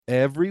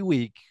every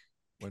week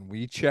when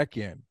we check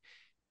in,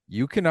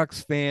 you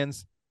Canucks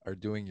fans are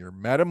doing your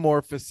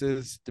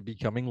metamorphosis to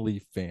becoming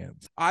Leaf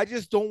fans. I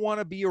just don't want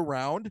to be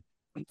around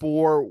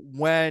for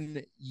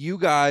when you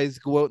guys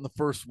go out in the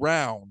first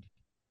round.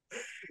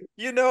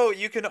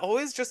 You can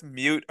always just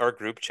mute our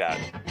group chat.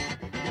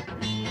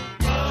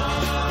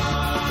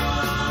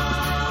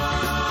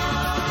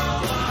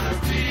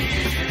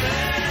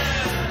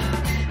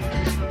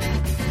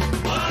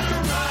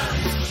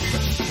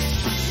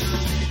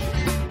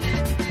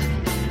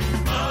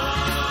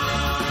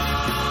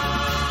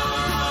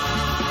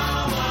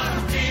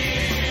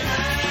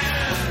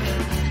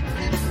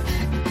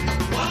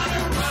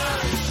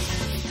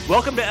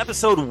 Welcome to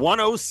episode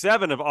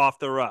 107 of Off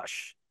the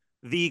Rush,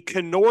 the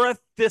Kenora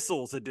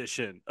Thistles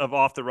edition of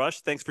Off the Rush.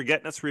 Thanks for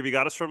getting us wherever you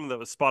got us from. That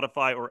was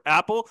Spotify or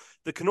Apple.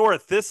 The Kenora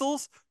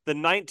Thistles, the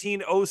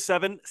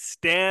 1907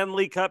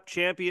 Stanley Cup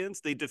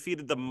champions. They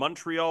defeated the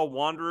Montreal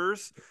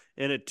Wanderers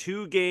in a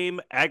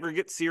 2-game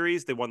aggregate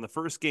series. They won the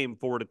first game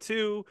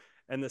 4-2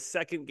 and the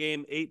second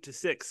game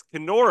 8-6.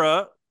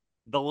 Kenora,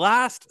 the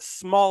last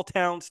small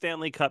town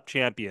Stanley Cup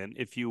champion,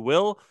 if you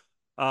will.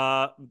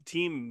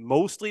 Team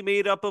mostly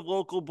made up of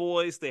local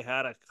boys. They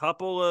had a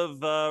couple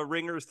of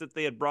ringers that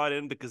they had brought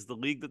in because the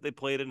league that they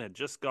played in had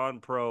just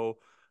gone pro.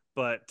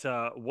 But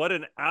what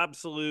an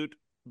absolute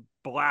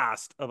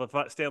blast of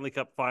a Stanley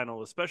Cup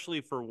final,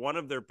 especially for one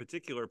of their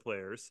particular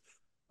players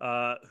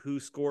who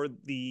scored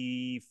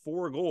the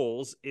 4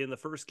 goals in the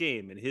first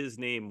game. And his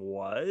name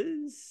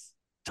was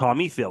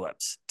Tommy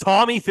Phillips.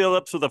 Tommy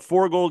Phillips with a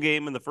 4-goal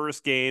game in the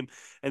first game.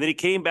 And then he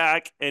came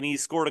back and he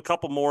scored a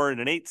couple more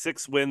in an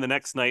 8-6 win the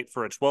next night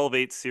for a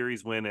 12-8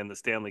 series win in the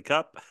Stanley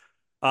Cup.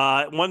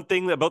 One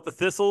thing about the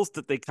Thistles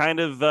that they kind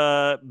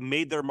of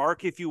made their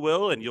mark, if you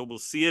will, and you'll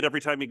see it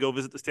every time you go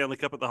visit the Stanley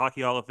Cup at the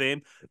Hockey Hall of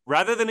Fame.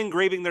 Rather than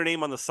engraving their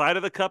name on the side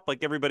of the cup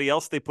like everybody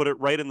else, they put it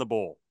right in the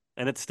bowl.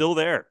 And it's still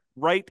there,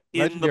 right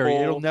Legendary. in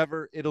the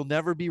bowl. It'll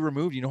never be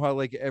removed. You know how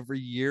like every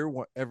year,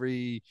 whatever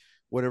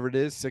it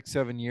is,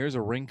 6-7 years,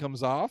 a ring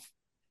comes off.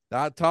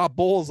 That top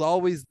bowl is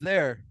always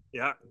there.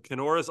 Yeah,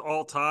 Kenora's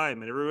all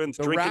time, and everyone's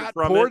The drinking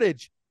from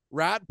it.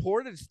 Rat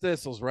Portage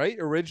Thistles, right?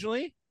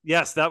 Originally.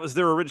 Yes, that was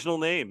their original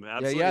name.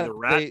 Absolutely, Yeah. the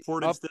Rat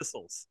Portage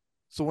Thistles.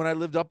 So when I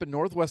lived up in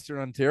northwestern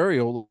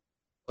Ontario,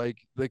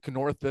 like the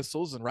Kenora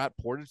Thistles and Rat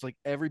Portage, like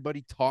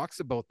everybody talks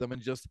about them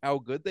and just how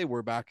good they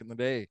were back in the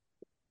day.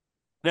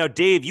 Now,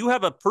 Dave, you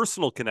have a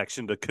personal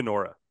connection to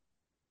Kenora.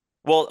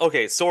 Well,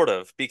 okay, sort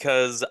of,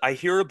 because I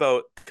hear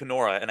about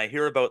Kenora and I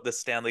hear about the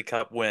Stanley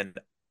Cup win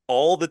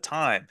all the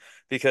time.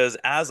 Because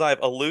as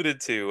I've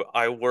alluded to,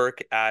 I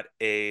work at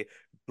a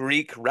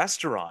Greek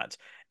restaurant,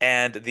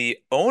 and the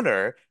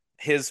owner,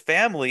 his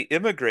family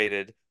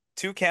immigrated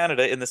to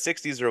Canada in the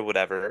 60s or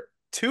whatever,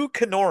 to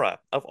Kenora,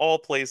 of all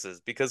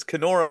places. Because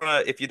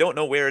Kenora, if you don't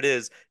know where it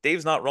is,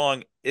 Dave's not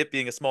wrong, it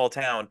being a small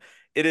town.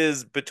 It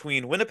is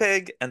between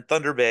Winnipeg and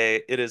Thunder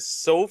Bay. It is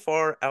so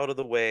far out of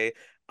the way,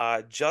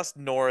 just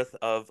north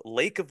of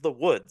Lake of the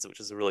Woods, which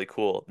is a really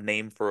cool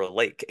name for a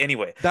lake.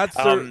 Anyway,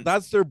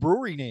 That's their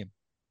brewery name.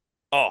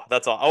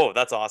 that's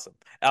awesome.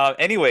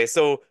 Anyway,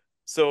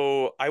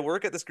 so I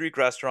work at this Greek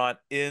restaurant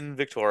in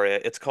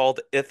Victoria. It's called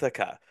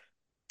Ithaca.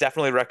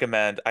 Definitely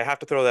recommend. I have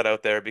to throw that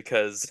out there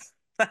because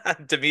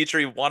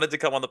Dimitri wanted to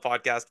come on the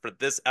podcast for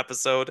this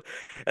episode,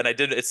 and I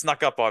didn't. It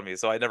snuck up on me,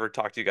 so I never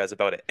talked to you guys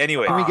about it.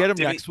 Anyway, Can we get him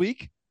next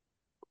week?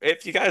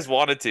 if you guys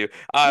wanted to,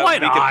 Why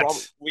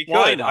not? We could.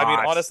 Why I mean,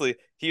 not? honestly,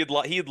 he'd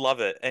love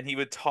it, and he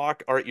would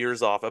talk our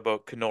ears off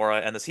about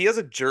Kenora and this. He has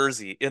a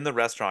jersey in the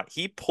restaurant.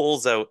 He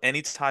pulls out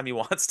anytime he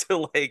wants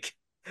to,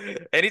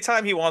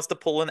 anytime he wants to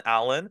pull an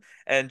Allen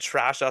and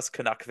trash us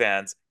Canuck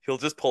fans. He'll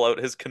just pull out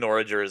his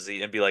Kenora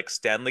jersey and be like,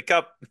 Stanley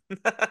Cup.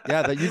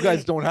 Yeah, that you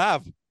guys don't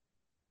have.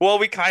 Well,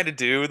 we kind of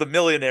do. The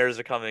millionaires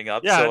are coming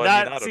up. Yeah, So,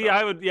 I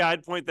don't know.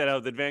 I'd point that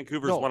out that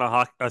Vancouver's No.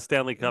 won a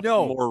Stanley Cup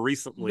more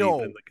recently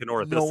than the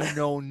Kenora Thistles.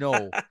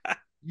 No.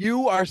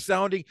 You are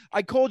sounding.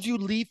 I called you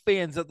Leaf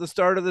fans at the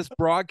start of this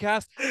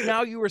broadcast.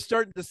 Now you are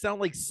starting to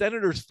sound like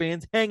Senators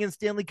fans hanging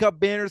Stanley Cup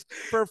banners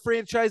for a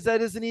franchise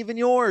that isn't even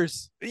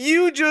yours.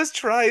 You just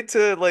tried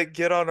to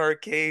get on our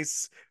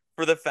case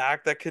for the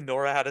fact that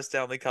Kenora had a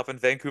Stanley Cup and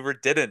Vancouver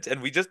didn't,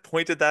 and we just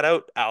pointed that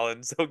out,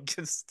 Alan. So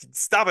just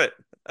stop it.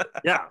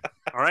 Yeah.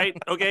 All right.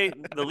 Okay.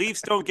 The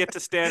Leafs don't get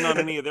to stand on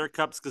any of their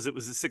cups because it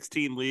was a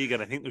 16 league,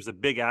 and I think there's a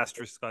big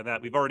asterisk on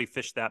that. We've already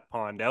fished that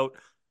pond out.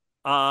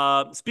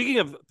 Speaking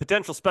of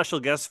potential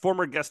special guests,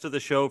 former guest of the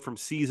show from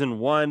season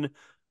 1,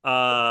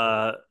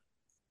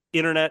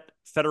 Internet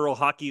Federal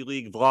Hockey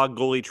League vlog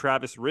goalie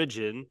Travis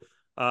Ridgen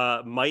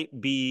might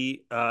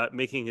be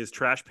making his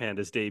Trash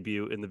Pandas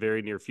debut in the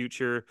very near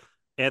future.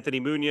 Anthony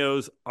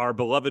Munoz, our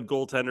beloved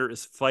goaltender,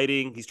 is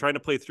fighting. He's trying to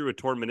play through a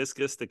torn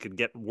meniscus that could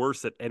get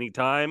worse at any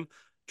time.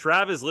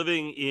 Trav is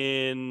living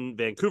in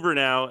Vancouver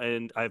now,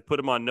 and I've put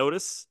him on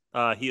notice.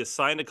 He has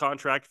signed a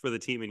contract for the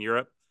team in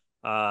Europe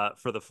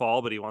for the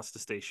fall, but he wants to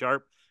stay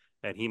sharp,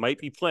 and he might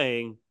be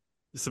playing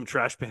some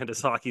Trash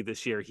Pandas hockey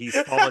this year. He's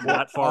fallen Well,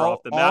 that far off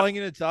the all map. I'm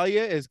going to tell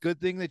you is good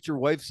thing that your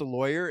wife's a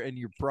lawyer and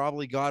you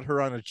probably got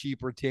her on a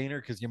cheap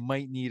retainer because you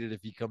might need it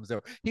if he comes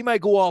out. He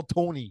might go all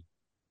Tony.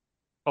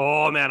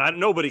 Oh man,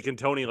 nobody can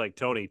Tony like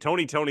Tony.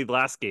 Tony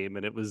last game,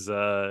 and it was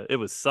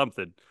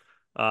something.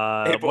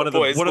 Hey, One of the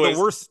boys,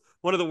 boys.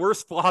 one of the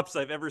worst flops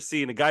I've ever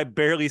seen. A guy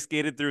barely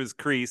skated through his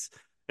crease,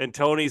 and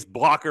Tony's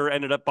blocker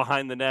ended up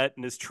behind the net,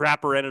 and his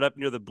trapper ended up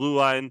near the blue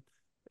line,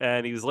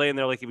 and he was laying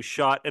there like he was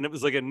shot. And it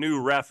was like a new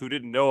ref who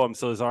didn't know him,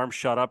 so his arm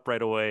shot up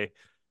right away.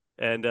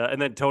 And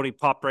then Tony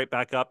popped right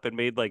back up and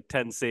made like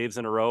 10 saves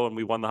in a row, and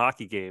we won the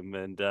hockey game.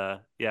 And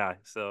yeah,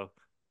 so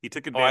he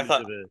took Oh, I advantage of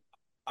thought the.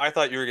 I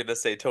thought you were gonna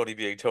say Tony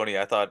being Tony.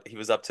 I thought he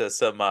was up to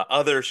some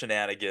other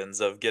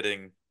shenanigans of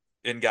getting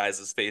in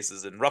guys'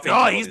 faces and roughing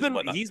No, penalties and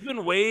whatnot. he's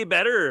been way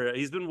better.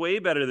 He's been way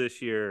better this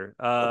year.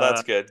 Well,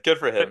 that's good. Good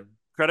for him.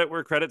 Credit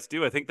where credit's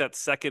due. I think that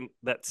second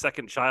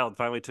child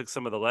finally took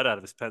some of the lead out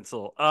of his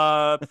pencil.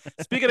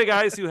 Speaking of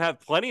guys who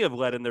have plenty of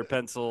lead in their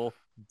pencil,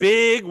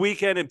 big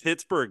weekend in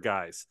Pittsburgh,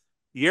 guys.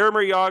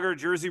 Jaromir Jagr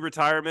jersey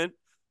retirement.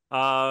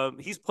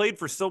 He's played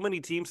for so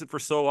many teams and for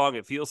so long.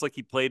 It feels like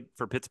he played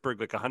for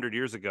Pittsburgh like 100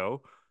 years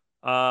ago.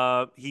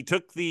 He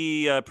took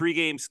the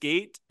pregame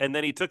skate and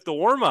then he took the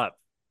warm up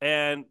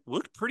and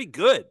looked pretty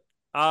good.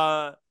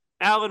 Alan,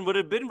 would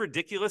it have been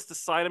ridiculous to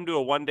sign him to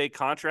a 1-day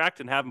contract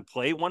and have him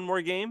play one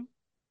more game?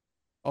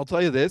 I'll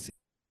tell you this.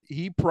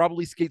 He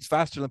probably skates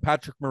faster than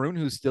Patrick Maroon,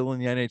 who's still in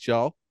the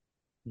NHL.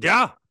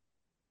 Yeah.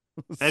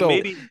 And So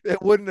maybe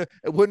it wouldn't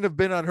have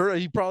been unheard.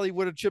 He probably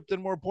would have chipped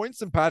in more points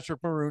than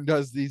Patrick Maroon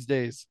does these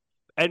days.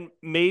 and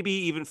maybe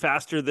even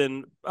faster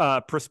than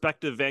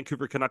prospective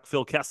Vancouver Canuck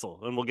Phil Kessel.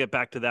 And we'll get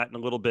back to that in a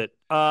little bit.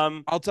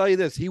 I'll tell you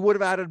this. He would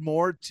have added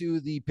more to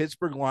the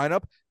Pittsburgh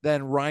lineup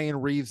than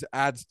Ryan Reeves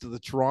adds to the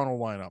Toronto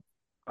lineup.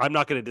 I'm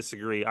not going to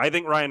disagree. I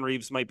think Ryan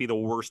Reeves might be the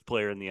worst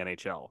player in the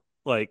NHL.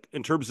 Like,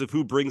 in terms of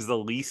who brings the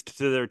least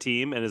to their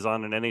team and is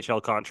on an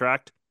NHL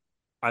contract,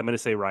 I'm going to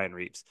say Ryan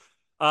Reeves.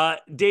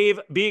 Dave,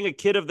 being a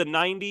kid of the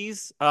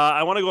 90s,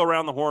 I want to go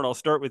around the horn. I'll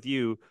start with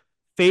you.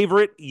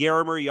 Favorite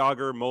Jaromir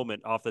Jagr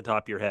moment off the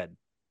top of your head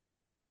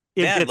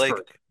in Man, Pittsburgh?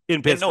 like,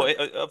 In yeah, no,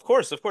 Pittsburgh. of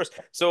course, of course.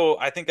 So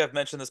I think I've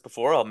mentioned this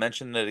before. I'll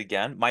mention it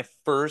again. My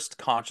first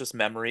conscious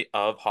memory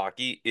of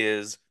hockey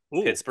is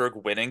Ooh, Pittsburgh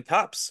winning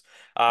cups.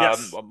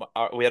 yes.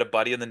 We had a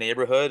buddy in the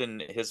neighborhood,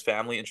 and his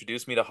family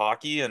introduced me to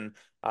hockey, and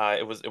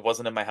it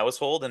wasn't in my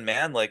household. And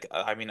man, like,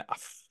 I mean,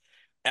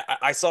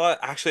 I saw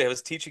actually I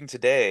was teaching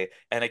today,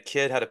 and a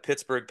kid had a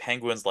Pittsburgh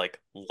Penguins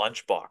like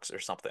lunchbox or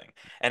something.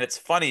 And it's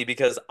funny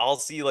because I'll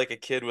see like a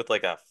kid with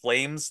like a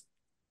Flames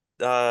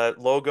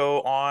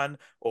logo on,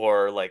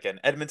 or like an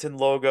Edmonton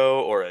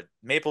logo or a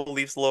Maple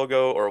Leafs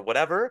logo or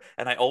whatever,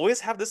 and I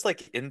always have this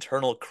like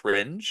internal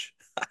cringe.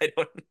 I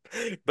don't,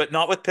 but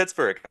not with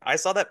Pittsburgh. I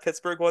saw that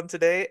Pittsburgh one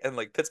today, and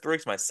like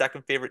Pittsburgh's my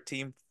second favorite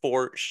team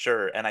for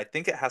sure, and I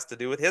think it has to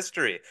do with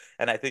history,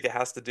 and I think it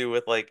has to do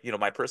with like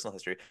my personal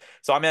history.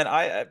 So I mean,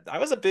 I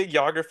was a big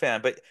Yager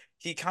fan, but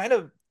he kind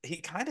of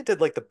did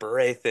like the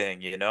beret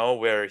thing,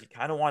 where he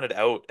kind of wanted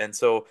out, and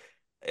so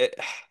it,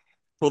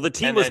 Well, and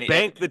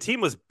then the team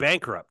was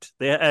bankrupt.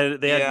 They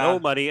had no yeah.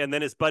 money, and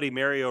then his buddy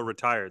Mario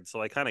retired.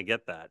 So I kind of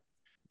get that.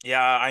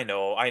 Yeah, I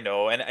know.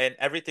 And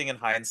everything in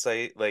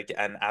hindsight, like,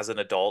 and as an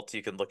adult,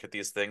 you can look at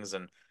these things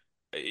and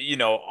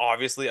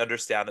obviously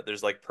understand that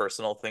there's like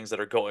personal things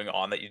that are going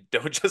on that you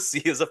don't just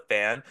see as a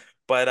fan.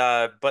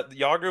 But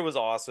Yager was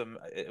awesome.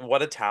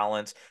 What a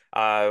talent.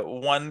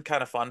 One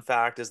kind of fun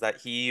fact is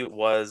that he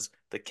was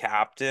the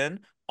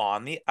captain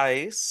on the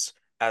ice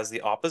as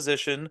the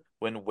opposition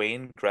when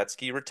Wayne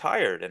Gretzky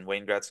retired, and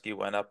Wayne Gretzky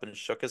went up and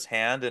shook his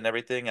hand and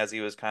everything as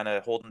he was kind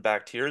of holding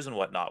back tears and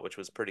whatnot, which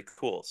was pretty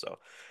cool. So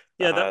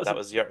Yeah, that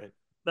was your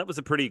that was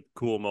a pretty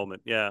cool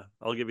moment. Yeah,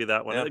 I'll give you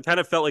that one. yeah. It kind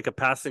of felt like a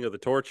passing of the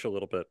torch a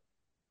little bit.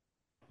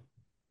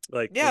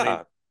 Like when they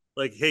Yeah.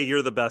 like, hey,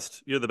 you're the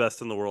best. You're the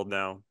best in the world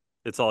now.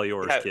 It's all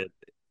yours, Yeah. kid.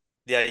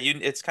 Yeah,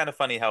 it's kind of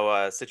funny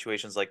how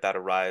situations like that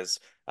arise.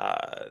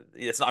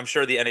 I'm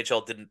sure the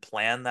NHL didn't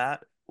plan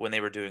that when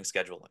they were doing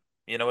scheduling.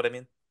 You know what I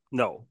mean?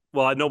 No.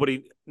 Well,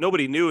 nobody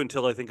knew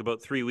until I think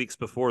about 3 weeks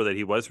before that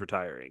he was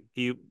retiring.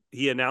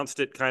 He announced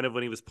it kind of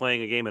when he was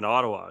playing a game in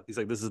Ottawa. He's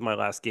like, "This is my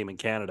last game in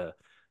Canada,"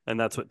 and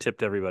that's what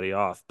tipped everybody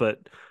off.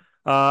 But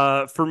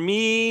for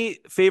me,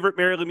 favorite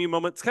Mary Lemieux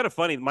moment. It's kind of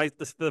funny.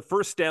 The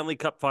first Stanley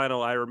Cup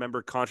final I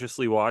remember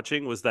consciously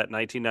watching was that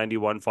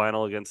 1991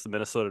 final against the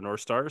Minnesota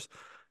North Stars.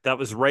 That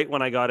was right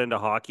when I got into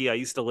hockey. I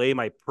used to lay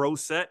my pro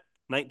set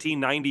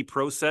 1990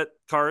 pro set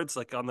cards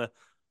like on the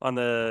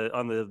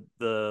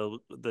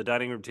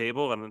dining room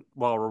table, and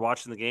while we're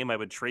watching the game, I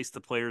would trace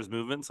the players'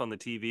 movements on the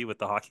TV with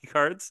the hockey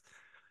cards.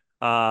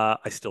 I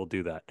still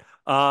do that.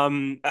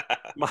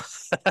 My,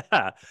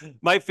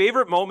 my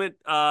favorite moment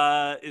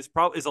is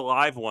a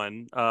live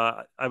one.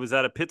 I was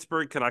at a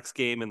Pittsburgh Canucks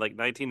game in like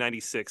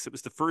 1996. It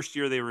was the first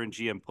year they were in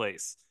GM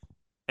Place,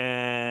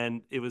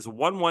 and it was a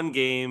 1-1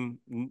 game.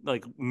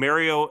 Like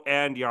Mario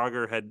and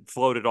Yager had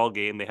floated all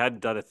game. They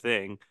hadn't done a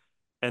thing.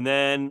 And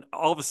then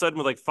all of a sudden,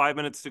 with like 5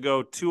 minutes to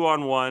go,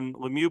 2-on-1,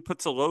 Lemieux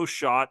puts a low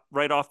shot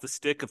right off the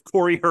stick of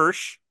Corey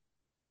Hirsch.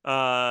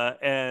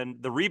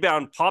 And the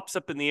rebound pops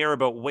up in the air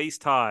about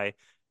waist high.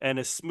 And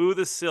as smooth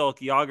as silk,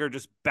 Jagr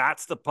just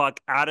bats the puck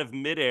out of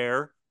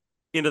midair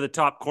into the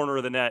top corner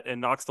of the net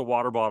and knocks the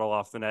water bottle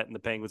off the net. And the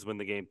Penguins win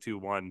the game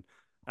 2-1.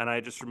 And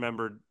I just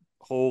remembered,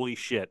 holy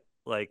shit,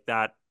 like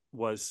that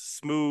was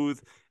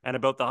smooth and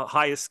about the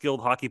highest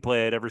skilled hockey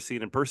play I'd ever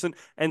seen in person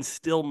and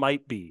still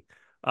might be.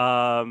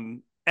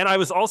 And I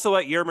was also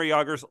at Jaromir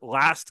Jagr's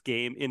last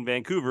game in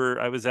Vancouver.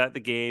 I was at the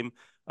game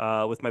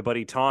with my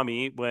buddy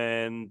Tommy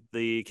when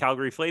the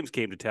Calgary Flames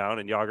came to town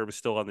and Jagr was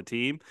still on the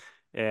team.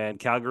 And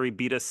Calgary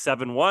beat us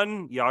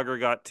 7-1. Jagr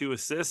got 2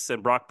 assists,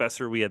 and Brock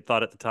Besser, we had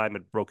thought at the time,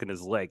 had broken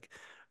his leg.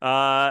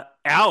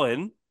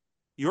 Alan,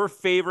 your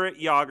favorite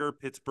Jagr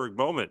Pittsburgh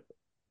moment?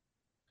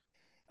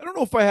 I don't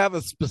know if I have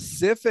a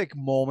specific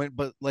moment,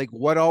 but like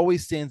what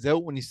always stands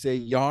out when you say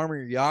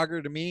Jaromir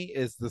Jagr to me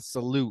is the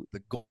salute,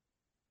 the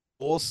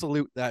goal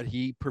salute that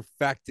he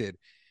perfected.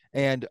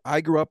 And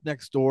I grew up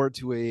next door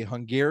to a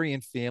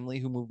Hungarian family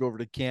who moved over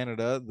to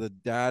Canada. The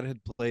dad had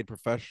played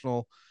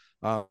professional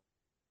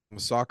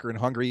soccer in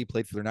Hungary. He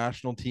played for their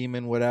national team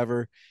and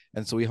whatever.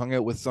 And so we hung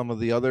out with some of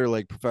the other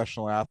like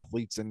professional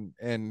athletes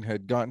and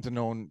had gotten to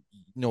know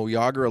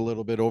Jagr a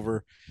little bit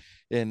over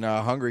in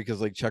Hungary, because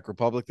like Czech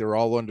Republic, they were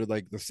all under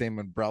like the same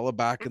umbrella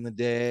back in the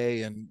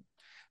day. And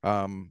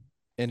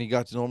he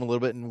got to know him a little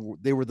bit. And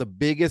they were the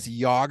biggest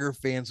Jagr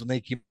fans when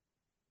they came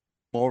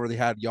over. They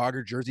had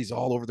Jagr jerseys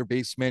all over their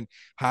basement,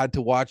 had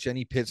to watch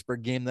any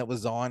Pittsburgh game that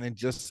was on, and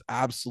just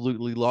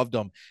absolutely loved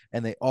them.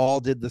 And they all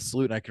did the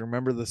salute. And I can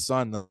remember the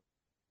son that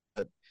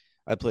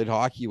I played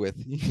hockey with.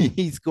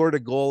 He scored a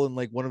goal in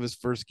like one of his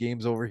first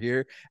games over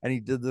here, and he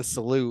did the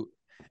salute.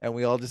 And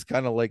we all just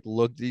kind of like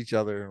looked at each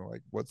other and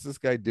like, what's this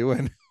guy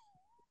doing?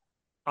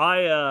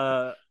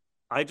 I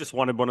just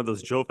wanted one of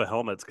those Jofa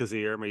helmets because of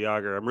Jaromir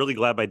Jagr. I'm really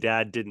glad my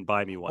dad didn't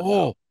buy me one.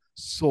 Oh,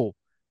 so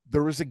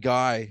there was a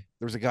guy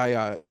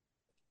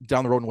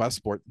down the road in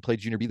Westport, played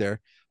junior B there.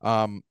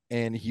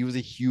 And he was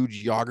a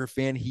huge Jagr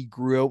fan. He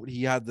grew out,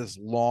 he had this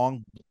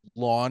long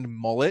blonde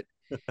mullet,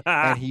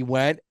 and he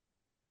went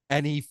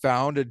and he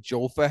found a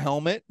Jofa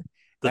helmet,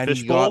 and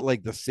he got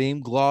like the same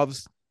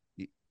gloves.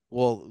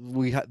 Well,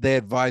 they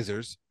had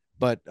visors,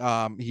 but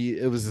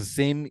it was the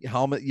same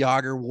helmet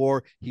Jagr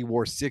wore. He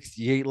wore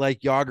 68 like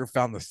Jagr,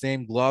 found the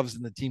same gloves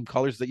and the team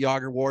colors that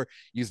Jagr wore,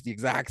 used the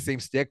exact same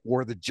stick,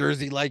 wore the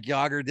jersey like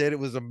Jagr did. It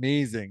was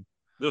amazing.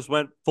 Just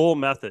went full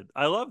method.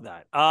 I love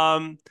that.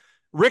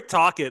 Rick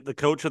Tocchet, the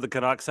coach of the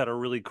Canucks, had a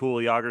really cool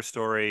Jagr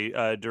story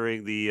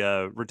during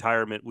the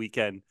retirement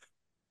weekend.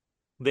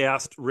 They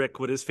asked Rick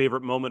what his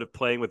favorite moment of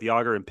playing with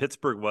Jagr in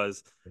Pittsburgh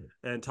was.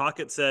 And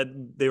Tocchet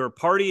said they were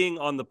partying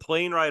on the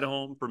plane ride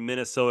home from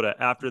Minnesota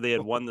after they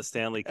had won the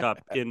Stanley Cup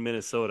in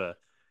Minnesota.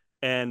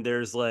 And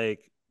there's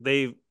like,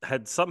 they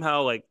had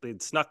somehow like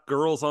they'd snuck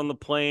girls on the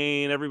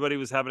plane. Everybody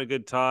was having a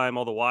good time.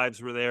 All the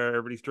wives were there.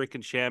 Everybody's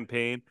drinking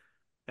champagne.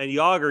 And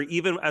Jagr,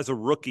 even as a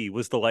rookie,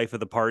 was the life of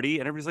the party.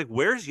 And everybody's like,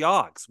 where's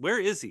Yogs? Where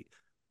is he?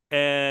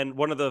 And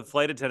one of the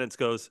flight attendants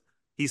goes,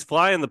 he's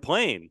flying the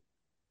plane.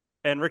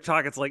 And Rick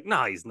Tocchet's like,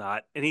 nah, he's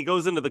not. And he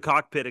goes into the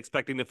cockpit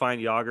expecting to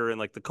find Jagr in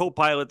like the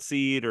co-pilot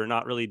seat or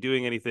not really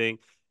doing anything.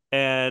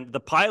 And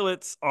the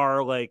pilots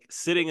are like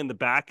sitting in the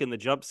back in the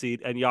jump seat,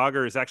 and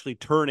Jagr is actually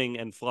turning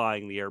and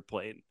flying the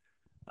airplane.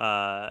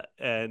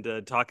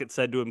 And Tocchet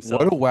said to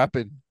himself, what a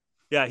weapon.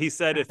 Yeah, he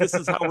said, if this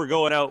is how we're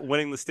going out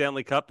winning the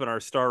Stanley Cup and our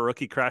star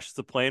rookie crashes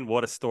the plane,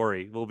 what a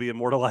story. We'll be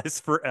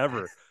immortalized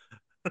forever.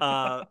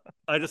 I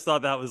just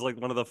thought that was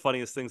like one of the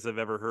funniest things I've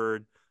ever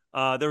heard.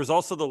 There was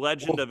also the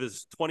legend of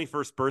his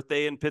 21st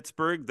birthday in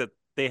Pittsburgh, that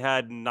they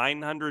had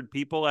 900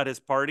 people at his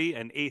party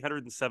and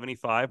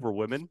 875 were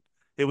women.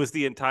 It was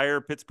the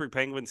entire Pittsburgh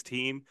Penguins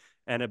team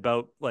and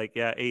about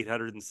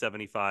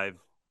 875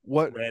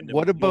 random,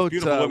 what about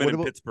beautiful women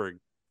in Pittsburgh.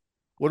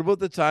 What about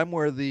the time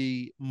where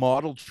the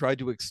model tried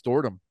to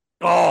extort him?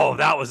 Oh,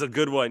 that was a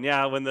good one.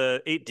 Yeah, when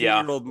the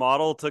 18-year-old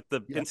model took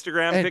the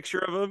Instagram picture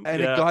of him.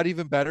 And it got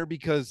even better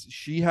because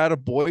she had a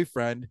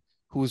boyfriend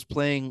who was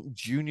playing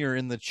junior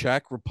in the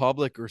Czech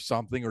Republic or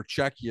something, or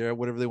Czechia,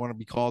 whatever they want to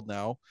be called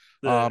now.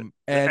 The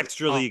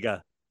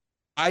Extraliga.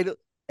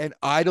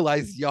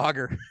 Idolized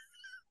Jagr.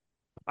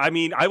 I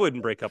mean, I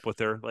wouldn't break up with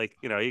her. Like,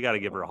 you got to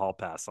give her a hall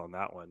pass on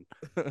that one.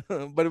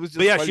 But it was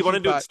just she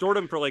wanted to extort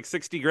him for like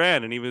 60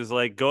 grand, and he was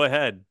like, go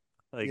ahead.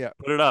 Like,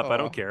 put it up. I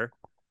don't care.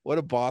 What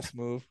a boss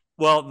move.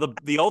 Well,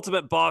 the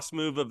ultimate boss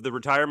move of the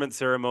retirement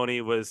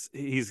ceremony was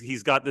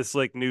he's got this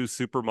like new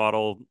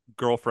supermodel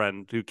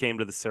girlfriend who came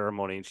to the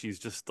ceremony, and she's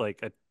just like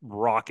a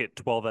rocket,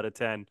 12 out of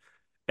 10.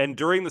 And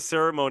during the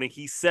ceremony,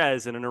 he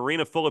says, in an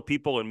arena full of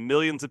people and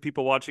millions of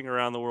people watching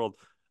around the world,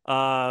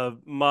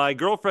 my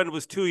girlfriend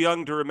was too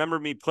young to remember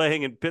me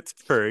playing in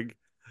Pittsburgh,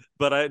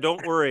 but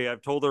don't worry,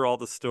 I've told her all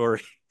the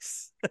stories.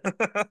 And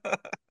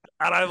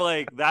I'm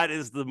like, that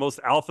is the most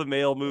alpha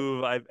male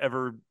move I've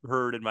ever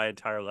heard in my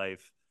entire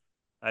life.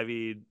 I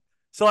mean,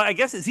 so I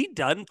guess, is he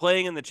done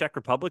playing in the Czech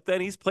Republic then?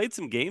 He's played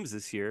some games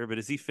this year, but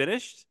is he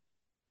finished?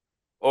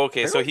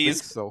 Okay, I so don't think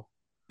so.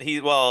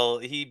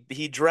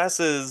 he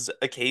dresses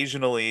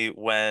occasionally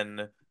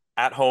when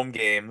at home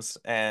games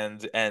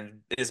and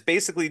is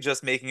basically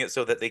just making it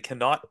so that they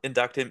cannot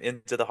induct him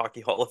into the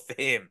Hockey Hall of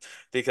Fame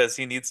because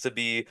he needs to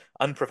be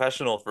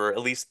unprofessional for at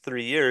least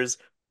 3 years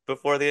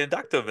before they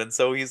induct him. And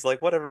so he's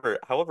like, whatever,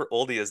 however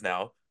old he is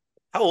now.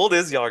 How old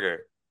is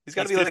Yager? He's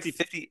got to He's be like 50,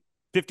 50,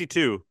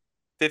 52.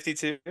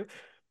 52.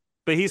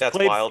 But he's That's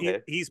played. wild,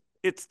 hey? He's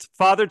it's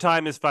father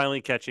time is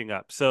finally catching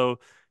up. So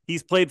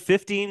he's played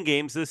 15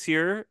 games this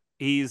year.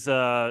 He's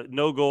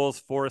no goals,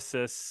 4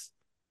 assists,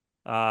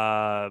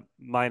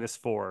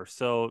 -4.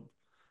 So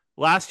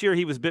last year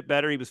he was a bit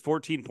better. He was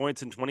 14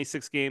 points in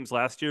 26 games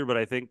last year, but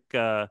I think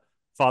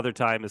father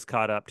time is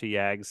caught up to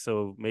Yags,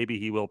 so maybe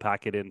he will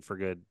pack it in for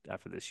good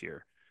after this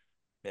year.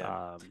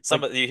 Yeah.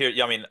 Some Like of you hear,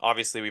 yeah, I mean,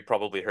 obviously we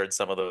probably heard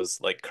some of those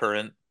like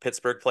current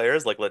Pittsburgh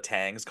players, like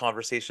Letang's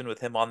conversation with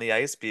him on the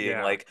ice being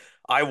yeah, like,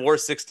 I wore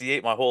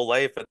 68 my whole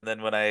life, and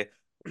then when I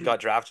got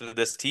drafted to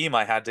this team,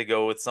 I had to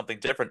go with something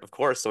different, of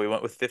course, so we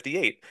went with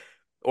 58.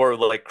 Or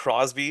like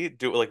Crosby,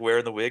 do like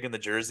wearing the wig and the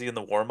jersey in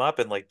the warm up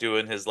and like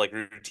doing his like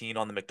routine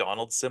on the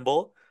McDonald's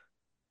symbol,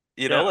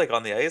 yeah. like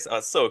on the ice.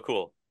 It's so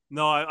cool.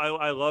 No,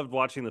 I loved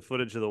watching the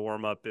footage of the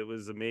warm up. It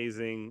was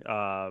amazing.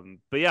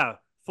 But yeah,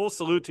 full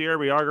salute to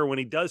Jaromir Jagr when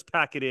he does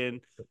pack it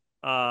in.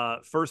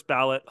 First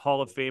ballot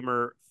Hall of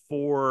Famer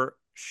for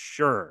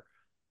sure.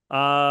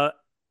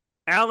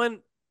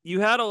 Alan, you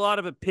had a lot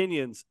of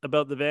opinions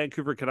about the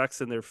Vancouver Canucks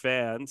and their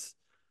fans.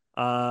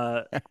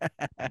 Uh,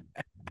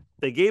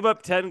 they gave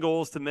up 10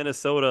 goals to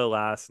Minnesota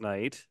last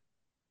night.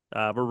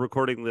 We're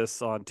recording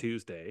this on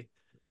Tuesday.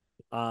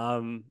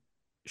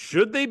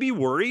 Should they be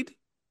worried?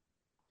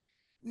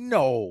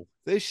 No,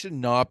 they should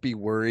not be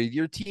worried.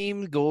 Your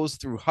team goes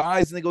through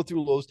highs and they go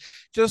through lows.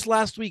 Just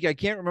last week, I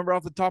can't remember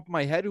off the top of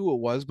my head who it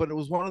was, but it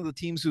was one of the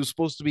teams who's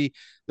supposed to be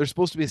they're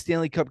supposed to be a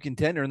Stanley Cup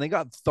contender, and they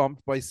got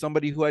thumped by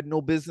somebody who had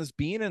no business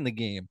being in the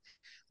game.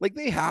 Like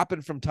they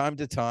happen from time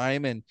to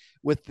time, and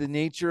with the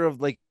nature of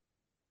like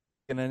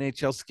an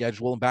NHL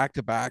schedule and back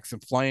to backs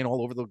and flying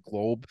all over the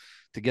globe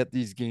to get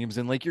these games,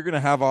 and like you're gonna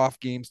have off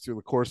games through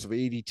the course of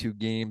 82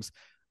 games.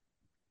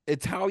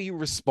 It's how you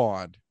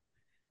respond.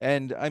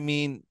 And I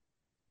mean,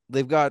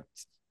 they've got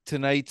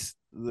tonight.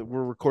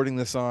 We're recording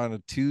this on a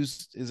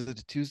Tuesday. Is it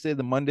a Tuesday?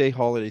 The Monday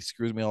holiday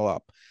screws me all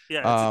up.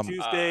 Yeah, it's a Um,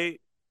 Tuesday.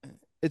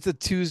 it's a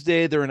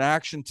Tuesday. They're in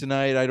action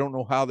tonight. I don't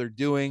know how they're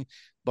doing,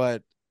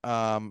 but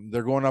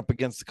they're going up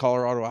against the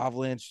Colorado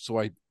Avalanche. So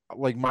I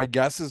like my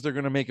guess is they're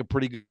going to make a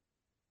pretty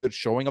good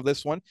showing of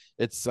this one.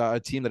 It's a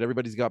team that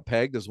everybody's got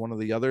pegged as one of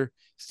the other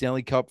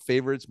Stanley Cup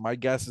favorites. My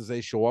guess is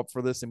they show up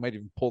for this. They might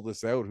even pull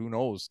this out. Who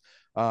knows?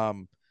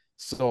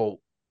 So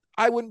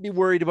I wouldn't be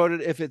worried about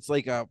it if it's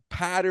like a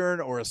pattern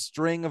or a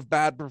string of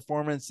bad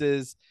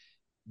performances.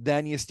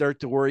 Then you start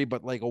to worry,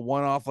 but like a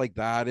one-off like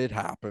that, it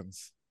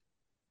happens.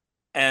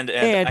 And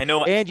And I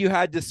know, and you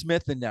had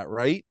DeSmith in that,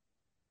 right?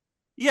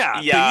 Yeah,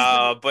 but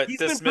yeah, but he's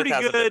the been Smith pretty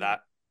hasn't been good. that.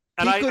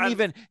 And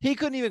He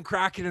couldn't even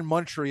crack it in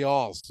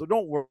Montreal. So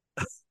don't worry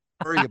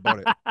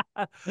about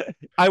it.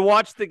 I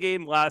watched the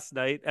game last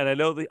night, and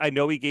I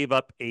know he gave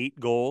up 8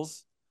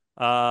 goals.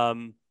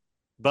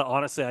 But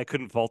honestly, I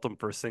couldn't fault him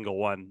for a single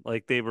one.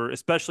 Like they were,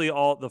 especially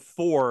all the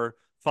 4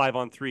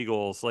 5-on-3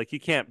 goals. Like you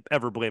can't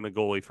ever blame a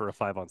goalie for a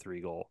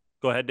 5-on-3 goal.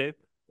 Go ahead, Dave.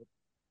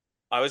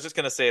 I was just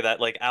gonna say that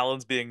like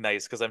Alan's being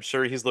nice because I'm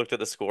sure he's looked at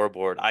the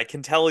scoreboard. I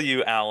can tell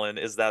you, Alan,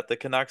 is that the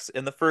Canucks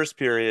in the first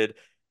period,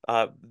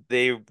 uh,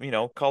 they,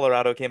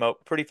 Colorado came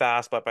out pretty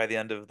fast, but by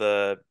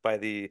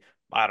the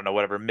I don't know,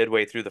 whatever,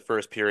 midway through the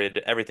first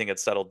period, everything had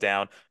settled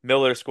down.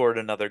 Miller scored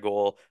another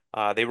goal.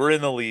 They were in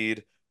the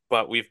lead,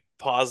 but we've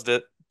paused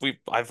it. Yeah,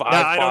 I've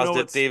I don't paused know.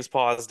 it. Dave's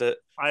paused it.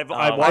 I've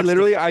I watched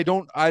literally I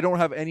don't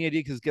have any idea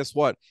because guess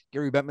what?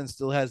 Gary Bettman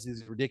still has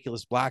these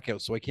ridiculous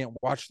blackouts, so I can't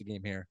watch the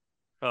game here.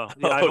 Oh,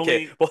 yeah, I've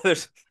Okay. only Well,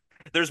 there's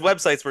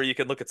websites where you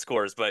can look at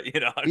scores, but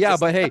I'm Yeah,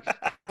 just but hey,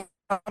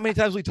 how many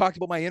times we talked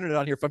about my internet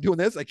on here? If I'm doing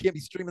this, I can't be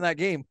streaming that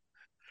game.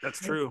 That's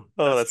true.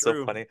 oh, That's that's so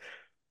true. funny.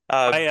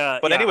 But Yeah,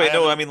 anyway,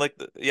 no, I mean like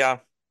yeah,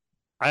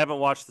 I haven't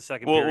watched the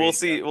second we'll period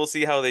see yet. we'll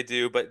see how they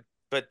do, but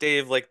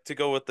Dave, like to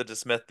go with the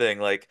DeSmith thing,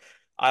 like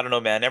I don't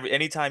know, man.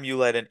 Anytime you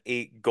let in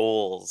 8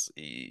 goals,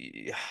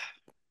 you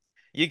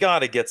got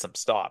to get some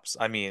stops.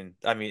 And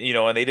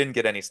they didn't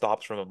get any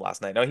stops from him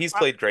last night. Now he's I,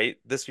 played great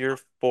this year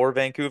for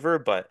Vancouver,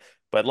 but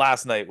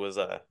last night was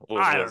I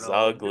don't was know.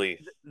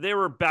 ugly. There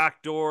were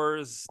back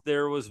doors.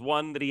 There was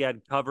one that he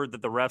had covered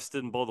that the refs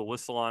didn't blow the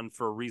whistle on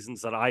for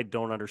reasons that I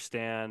don't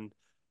understand.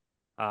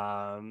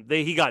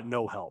 He got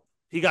no help.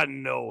 He got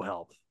no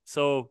help.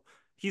 So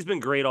he's been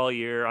great all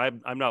year.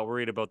 I'm not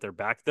worried about their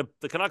back. The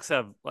Canucks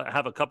have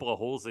a couple of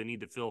holes they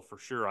need to fill for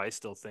sure. I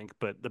still think,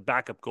 but the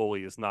backup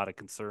goalie is not a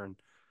concern.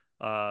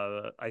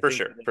 I For think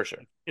sure, for sure.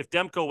 if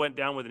Demko went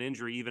down with an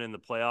injury, even in the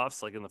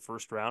playoffs, like in the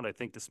first round, I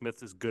think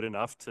DeSmith is good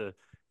enough to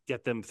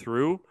get them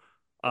through.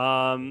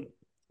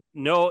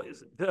 No,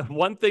 the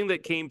one thing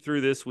that came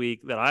through this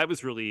week that I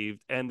was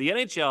relieved, and the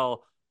NHL,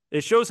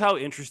 it shows how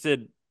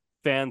interested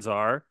fans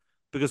are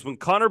because when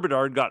Connor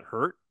Bedard got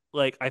hurt,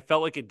 like I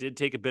felt like it did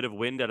take a bit of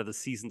wind out of the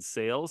season's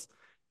sails.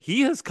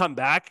 He has come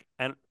back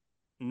and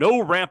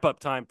no ramp up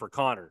time for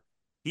Connor.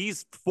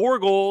 He's 4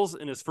 goals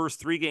in his first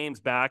 3 games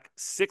back,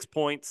 6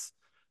 points.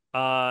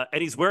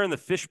 And he's wearing the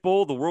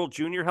fishbowl, the World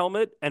Junior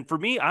helmet. And for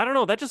me, I don't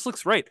know, that just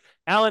looks right.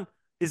 Alan,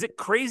 is it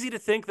crazy to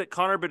think that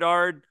Connor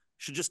Bedard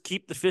should just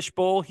keep the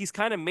fishbowl? He's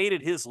kind of made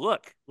it his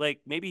look. Like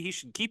maybe he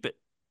should keep it.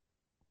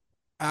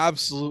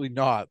 Absolutely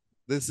not.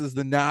 This is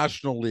the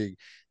National League.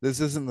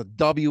 This isn't the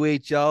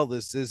WHL.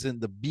 This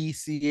isn't the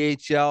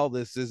BCHL.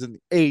 This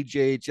isn't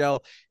AJHL.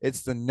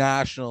 It's the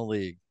National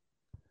League.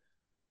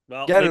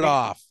 Well, Get it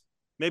off.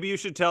 Maybe you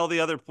should tell the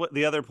other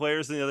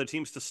players and the other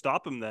teams to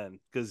stop him then,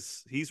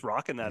 because he's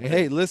rocking that.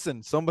 Hey,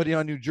 listen, somebody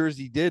on New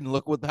Jersey did, and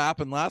look what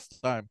happened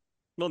last time.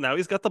 Well, now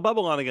he's got the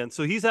bubble on again.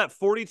 So he's at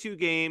 42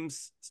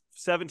 games,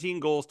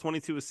 17 goals,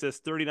 22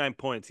 assists, 39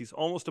 points. He's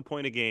almost a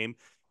point a game.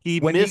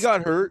 When he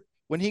got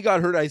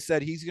hurt, I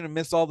said he's going to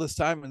miss all this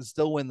time and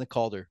still win the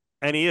Calder.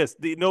 And he is.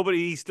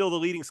 He's still the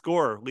leading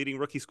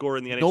rookie scorer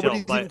in the NHL.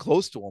 Nobody's even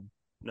close to him.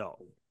 No.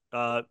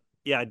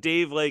 Yeah,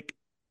 Dave, like,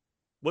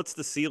 what's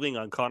the ceiling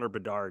on Connor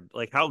Bedard?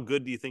 Like, how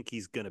good do you think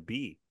he's going to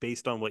be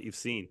based on what you've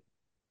seen?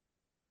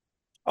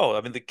 Oh,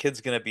 I mean, the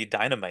kid's going to be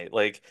dynamite.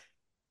 Like,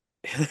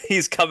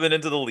 he's coming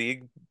into the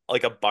league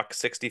like a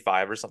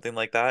 $165 or something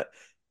like that,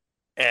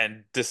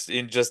 and just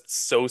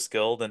so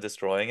skilled and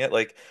destroying it.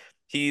 Like,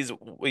 he's,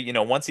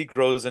 once he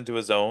grows into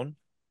his own,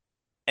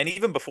 and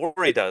even before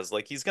he does,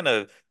 like, he's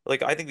gonna,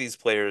 like, I think these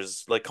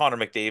players, like Connor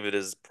McDavid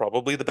is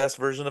probably the best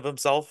version of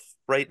himself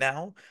right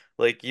now.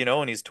 Like,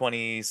 and he's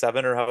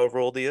 27 or however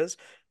old he is.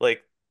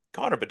 Like,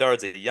 Connor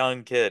Bedard's a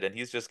young kid, and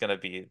he's just gonna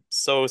be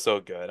so, so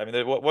good. I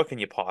mean, what can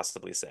you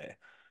possibly say?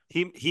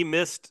 He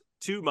missed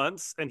 2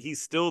 months, and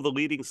he's still the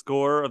leading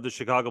scorer of the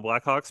Chicago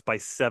Blackhawks by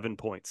 7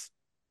 points.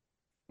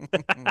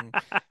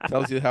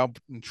 Tells you how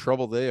in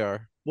trouble they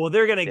are. Well,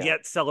 they're going to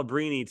get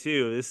Celebrini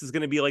too. This is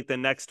going to be like the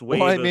next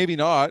wave. Well, maybe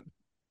not.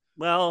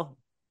 Well,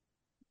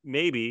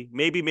 maybe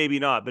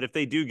not. But if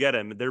they do get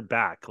him, they're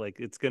back. Like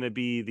it's going to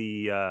be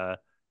the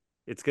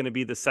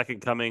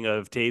second coming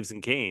of Taves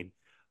and Kane.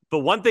 But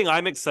one thing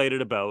I'm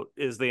excited about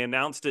is they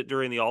announced it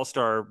during the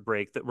All-Star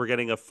break that we're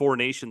getting a 4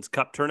 Nations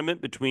Cup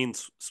tournament between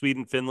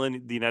Sweden,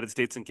 Finland, the United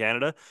States, and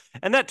Canada.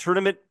 And that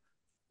tournament,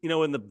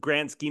 in the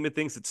grand scheme of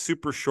things, it's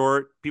super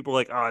short. People are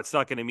like, oh, it's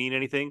not going to mean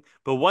anything.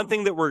 But one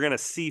thing that we're going to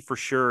see for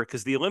sure,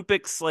 because the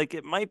Olympics, like,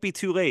 it might be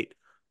too late.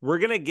 We're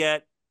going to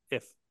get,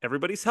 if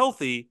everybody's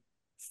healthy,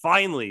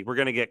 finally, we're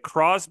going to get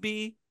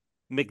Crosby,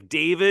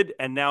 McDavid,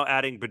 and now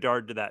adding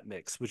Bedard to that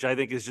mix, which I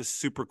think is just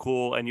super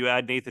cool. And you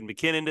add Nathan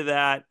McKinnon to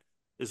that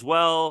as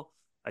well.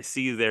 I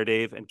see you there,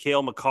 Dave. And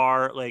Cale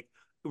Makar. Like,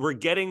 we're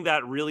getting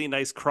that really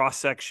nice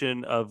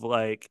cross-section of,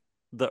 like,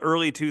 the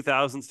early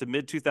 2000s to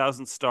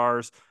mid-2000s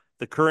stars,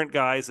 the current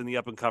guys, and the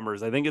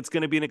up-and-comers. I think it's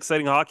going to be an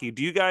exciting hockey.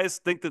 Do you guys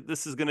think that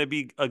this is going to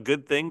be a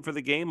good thing for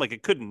the game? Like,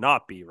 it could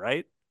not be,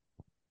 right?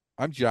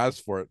 I'm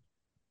jazzed for it.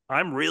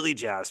 I'm really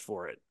jazzed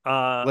for it.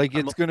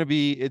 It's going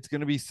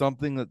to be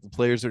something that the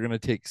players are going to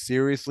take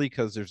seriously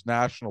because there's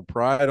national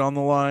pride on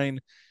the line.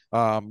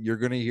 You're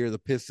going to hear the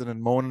pissing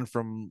and moaning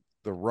from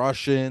the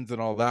Russians and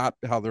all that,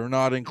 how they're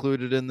not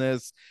included in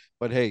this.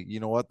 But hey, you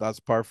know what? That's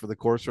par for the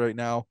course right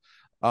now.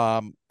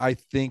 I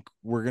think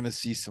we're going to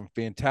see some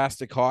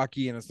fantastic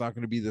hockey, and it's not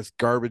going to be this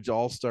garbage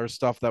all-star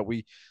stuff that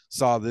we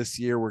saw this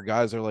year where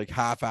guys are like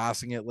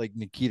half-assing it like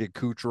Nikita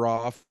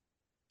Kucherov.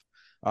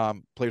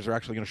 Players are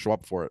actually going to show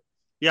up for it.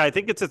 Yeah, I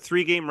think it's a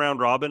 3-game round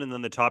robin, and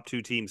then the top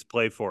 2 teams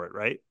play for it,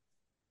 right?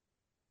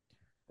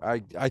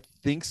 I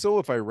think so,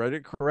 if I read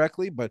it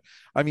correctly. But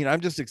I mean,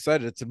 I'm just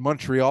excited. It's in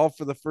Montreal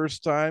for the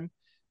first time.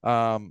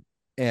 And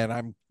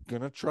I'm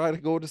gonna try to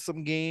go to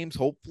some games,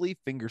 hopefully,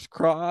 fingers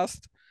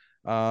crossed.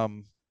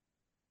 And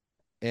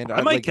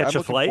I might catch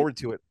a flight. Forward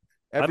to it.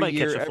 Every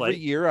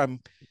year,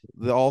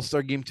 the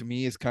All-Star game to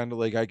me is kind of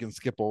like I can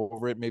skip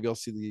over it. Maybe I'll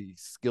see the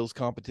skills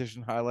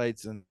competition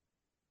highlights and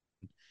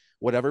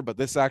whatever, but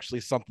this actually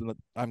is something that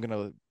I'm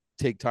gonna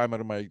take time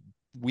out of my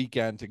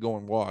weekend to go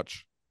and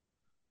watch.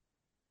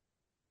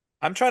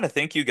 I'm trying to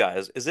think, you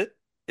guys. Is it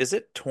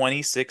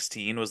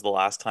 2016 was the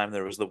last time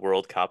there was the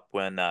World Cup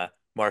when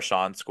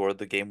Marchand scored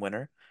the game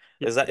winner?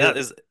 Is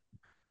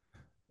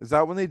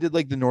that when they did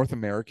like the North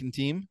American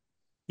team?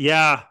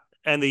 Yeah,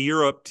 and the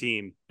Europe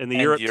team. And the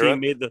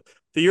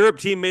Europe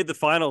team made the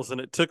finals, and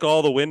it took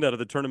all the wind out of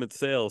the tournament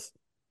sails.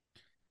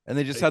 And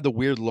they just had the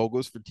weird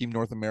logos for Team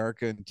North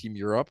America and Team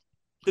Europe.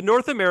 The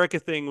North America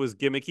thing was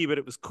gimmicky, but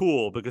it was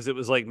cool because it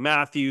was like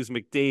Matthews,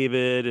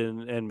 McDavid,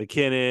 and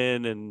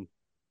McKinnon, and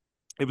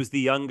it was the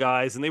young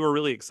guys, and they were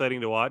really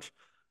exciting to watch.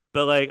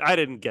 But like, I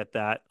didn't get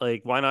that.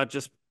 Like, why not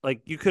just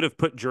like you could have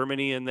put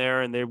Germany in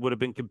there and they would have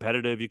been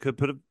competitive. You could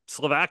put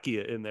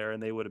Slovakia in there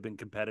and they would have been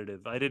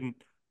competitive. I didn't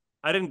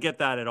get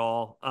that at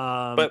all.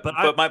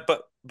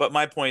 But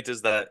my point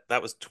is that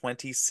was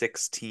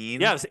 2016.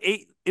 Yeah,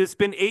 it's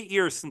been 8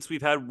 years since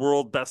we've had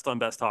world best on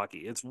best hockey.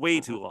 It's way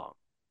too long.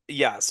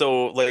 Yeah,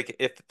 so like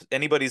if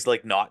anybody's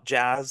like not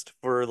jazzed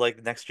for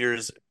like next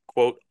year's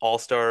quote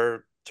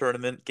all-star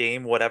tournament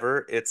game,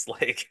 whatever, it's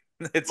like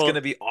It's Well, going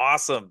to be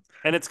awesome.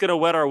 and it's going to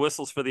wet our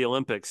whistles for the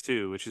Olympics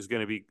too, which is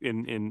going to be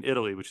in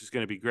Italy, which is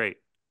going to be great.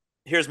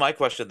 Here's my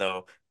question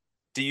though.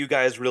 Do you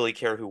guys really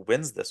care who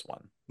wins this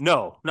one?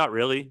 No, not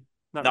really.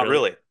 Not Not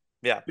really. really.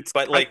 Yeah. It's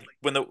But I like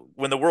when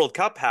the World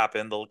Cup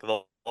happened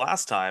the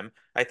last time,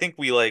 I think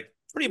we like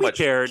pretty we much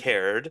cared.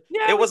 cared.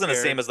 Yeah, It we wasn't the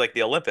same cared. as like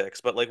the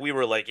Olympics, but like we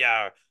were like,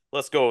 yeah,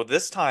 let's go.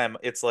 This time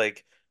it's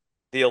like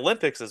the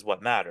Olympics is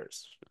what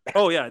matters.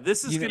 Oh yeah,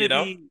 this is going You to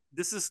know? be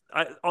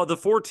the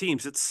four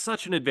teams. It's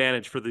such an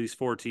advantage for these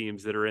four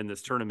teams that are in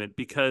this tournament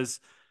because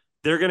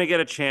they're going to get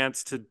a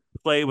chance to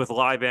play with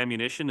live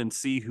ammunition and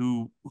see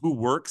who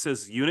works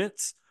as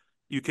units.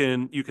 You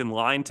can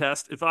line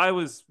test. If I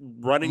was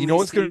running You know these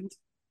what's going teams, to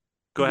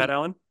go ahead, be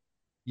Alan.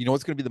 you know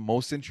what's going to be the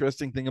most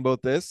interesting thing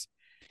about this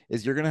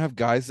is you're going to have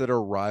guys that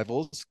are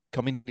rivals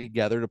coming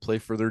together to play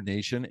for their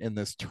nation in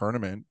this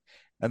tournament,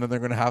 and then they're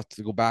going to have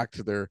to go back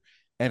to their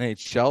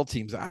NHL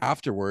teams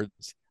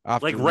afterwards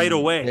Like after right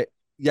away.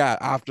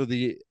 after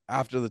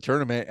the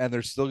tournament, and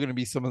there's still going to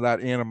be some of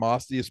that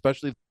animosity,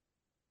 especially if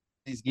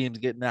these games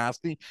get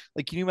nasty.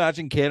 Like, can you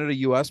imagine Canada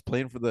US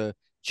playing for the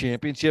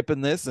championship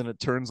in this, and it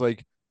turns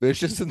like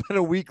vicious, and then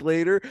a week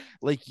later,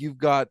 like you've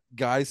got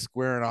guys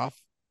squaring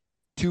off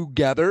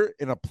together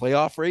in a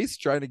playoff race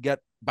trying to get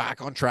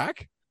back on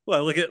track.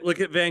 Well, look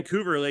at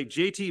Vancouver. Like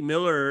JT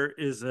Miller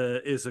is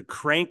a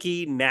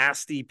cranky,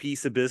 nasty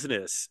piece of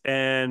business,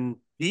 and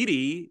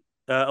Petey,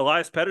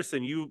 Elias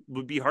Pettersson, you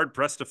would be hard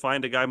pressed to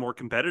find a guy more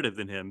competitive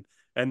than him.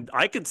 And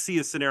I could see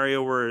a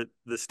scenario where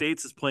the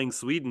States is playing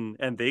Sweden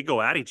and they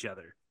go at each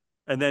other,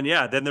 and then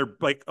they're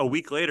like a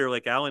week later,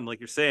 like Alan, like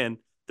you're saying,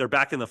 they're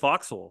back in the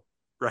foxhole,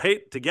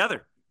 right,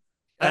 together.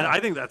 And Yeah. I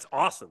think that's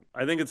awesome.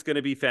 I think it's going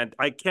to be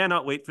I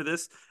cannot wait for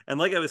this. And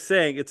like I was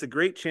saying, it's a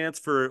great chance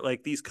for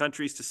like these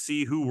countries to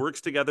see who works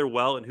together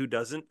well and who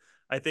doesn't.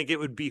 I think it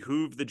would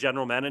behoove the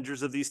general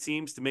managers of these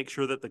teams to make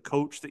sure that the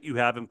coach that you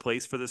have in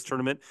place for this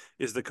tournament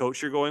is the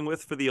coach you're going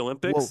with for the Well,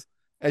 Olympics.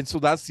 and so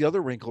that's the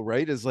other wrinkle,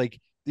 right? Is like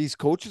these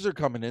coaches are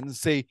coming in and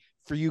say,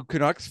 for you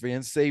Canucks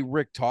fans, say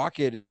Rick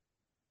Tocchet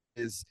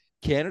is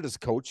Canada's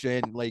coach,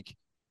 and like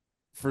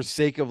for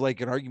sake of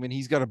like an argument,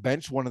 he's got to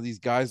bench one of these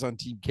guys on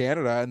Team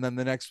Canada, and then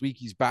the next week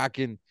he's back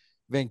in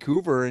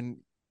Vancouver, and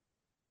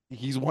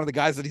he's one of the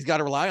guys that he's got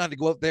to rely on to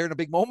go out there in a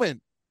big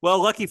moment. Well,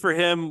 lucky for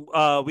him,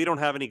 we don't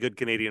have any good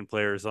Canadian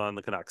players on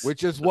the Canucks.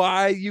 Which is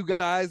why you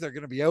guys are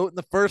going to be out in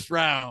the first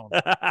round.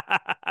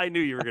 I knew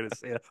you were going to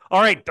say that.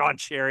 All right, Don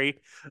Cherry.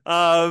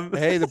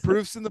 Hey, the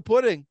proof's in the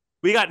pudding.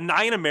 We got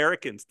 9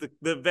 Americans.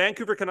 The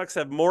Vancouver Canucks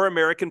have more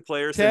American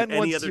players 10 than any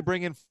once other. you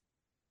bring in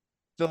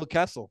Phil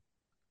Kessel.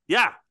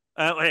 Yeah.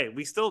 Hey,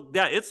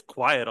 it's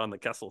quiet on the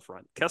Kessel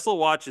front. Kessel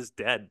watch is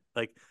dead.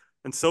 Like,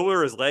 and so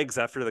were his legs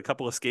after the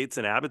couple of skates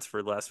in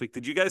Abbotsford last week.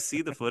 Did you guys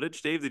see the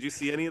footage, Dave? Did you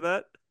see any of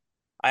that?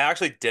 I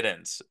actually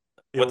didn't.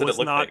 It What did was it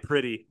look not like?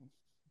 pretty.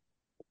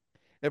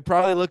 It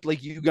probably looked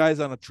like you guys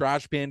on a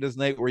Trash Pandas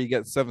night where you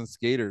get 7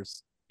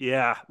 skaters.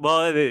 Yeah. Well,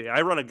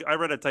 I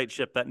run a tight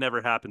ship. That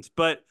never happens.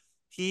 But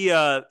he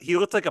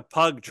looked like a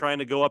pug trying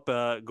to go up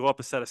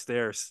a set of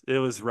stairs. It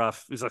was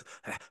rough. It was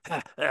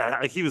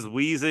like he was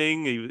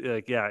wheezing.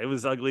 It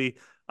was ugly.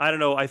 I don't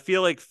know. I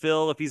feel like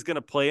Phil, if he's going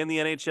to play in the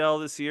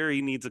NHL this year,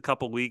 he needs a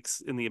couple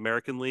weeks in the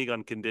American League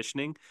on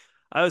conditioning.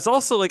 I was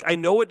also like, I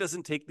know it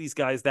doesn't take these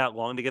guys that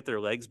long to get their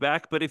legs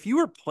back, but if you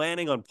were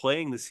planning on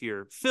playing this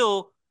year,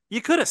 Phil,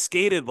 you could have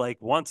skated like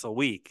once a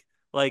week.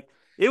 Like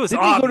it was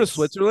Didn't obvious. he go to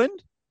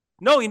Switzerland?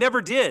 No, he never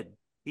did.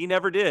 He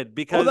never did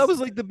because That was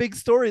like the big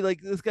story.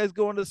 Like this guy's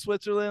going to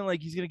Switzerland,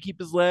 like he's going to keep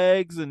his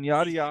legs and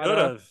yada he yada. could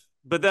have.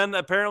 But then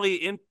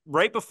apparently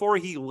right before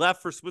he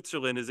left for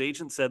Switzerland, his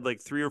agent said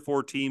like 3 or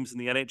 4 teams in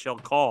the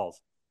NHL called.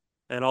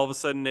 And all of a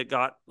sudden it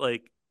got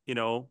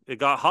it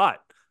got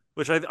hot,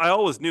 which I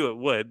always knew it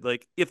would.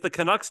 Like if the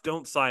Canucks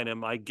don't sign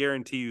him, I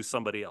guarantee you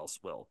somebody else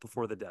will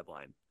before the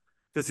deadline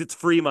because it's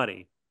free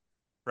money,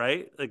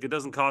 right? Like it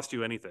doesn't cost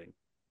you anything.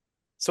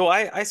 So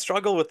I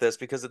struggle with this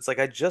because it's like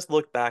I just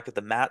looked back at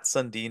the Matt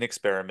Sundin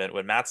experiment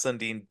when Matt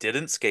Sundin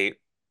didn't skate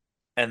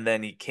and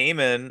then he came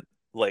in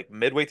like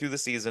midway through the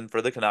season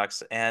for the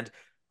Canucks and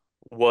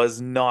was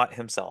not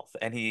himself.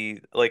 And he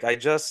like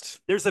There's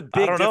a I big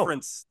don't know.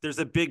 difference. There's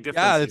a big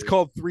difference. Yeah, it's here.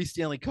 called 3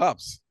 Stanley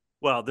Cups.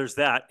 Well, there's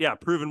that. Yeah,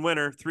 proven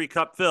winner,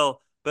 3-cup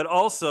Phil. But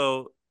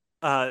also,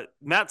 Matt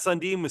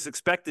Sundin was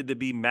expected to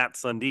be Matt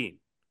Sundin.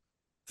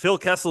 Phil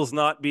Kessel's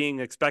not being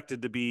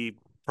expected to be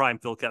prime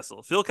Phil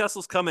Kessel. Phil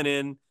Kessel's coming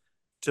in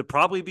to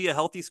probably be a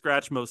healthy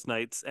scratch most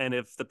nights. And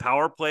if the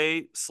power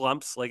play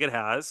slumps like it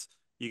has,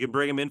 you can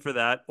bring him in for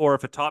that. Or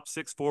if a top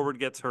 6 forward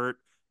gets hurt,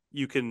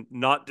 you can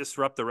not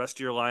disrupt the rest of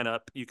your lineup.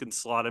 You can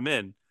slot him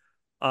in.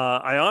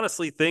 I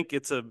honestly think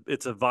it's a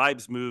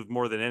vibes move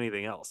more than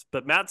anything else.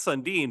 But Matt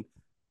Sundin,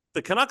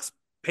 the Canucks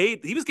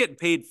he was getting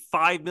paid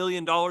 $5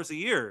 million a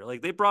year.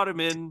 Like they brought him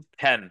in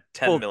 10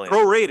 million.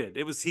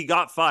 prorated. He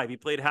got 5. He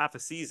played half a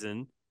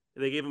season.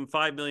 They gave him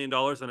 $5 million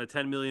on a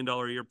 $10 million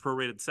a year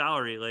prorated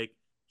salary. Like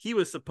he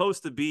was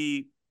supposed to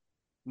be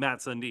Matt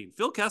Sundin.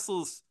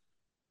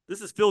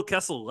 This is Phil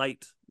Kessel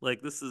light.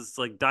 Like this is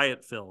like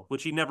diet Phil,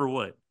 which he never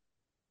would.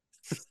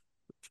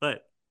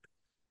 but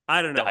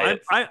I don't know.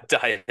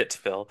 Diet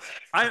Phil.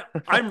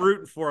 I'm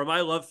rooting for him.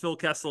 I love Phil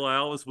Kessel. I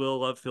always will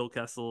love Phil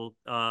Kessel.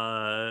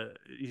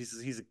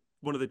 He's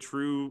one of the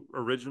true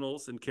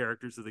originals and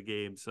characters of the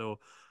game. So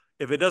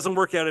if it doesn't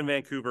work out in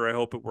Vancouver, I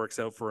hope it works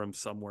out for him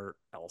somewhere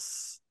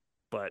else.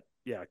 But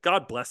yeah,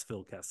 God bless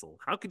Phil Kessel.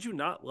 How could you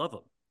not love him?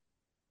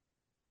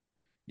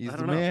 He's I the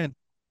don't know. man.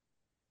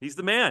 He's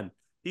the man.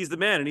 He's the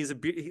man, and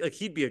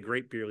he'd be a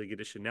great beer league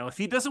addition. Now, if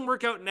he doesn't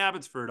work out in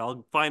Abbotsford,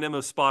 I'll find him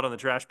a spot on the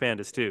Trash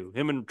Pandas too.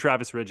 Him and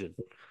Travis Ridgen.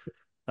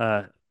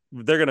 They're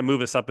going to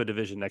move us up a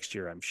division next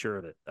year. I'm sure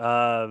of it.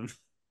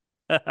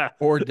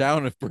 Or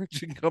down if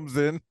Bridgen comes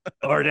in.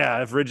 Or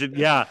yeah, if Ridgen,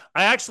 yeah.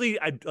 I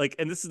like,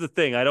 and this is the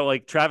thing. I don't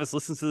like Travis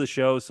listens to the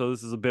show, so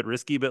this is a bit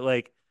risky, but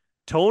like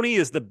Tony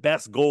is the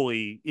best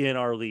goalie in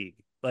our league,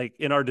 like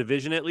in our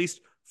division at least,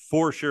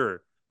 for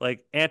sure.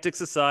 Like antics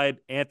aside,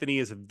 Anthony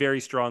is a very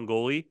strong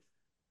goalie.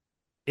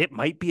 It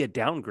might be a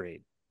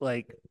downgrade.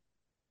 Like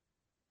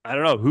I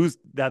don't know who's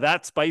now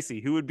that's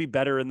spicy. Who would be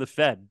better in the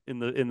Fed in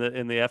the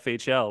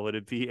FHL? Would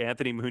it be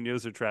Anthony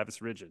Munoz or Travis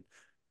Ridgen?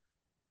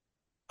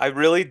 I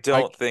really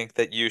don't think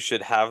that you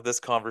should have this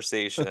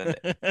conversation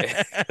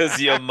because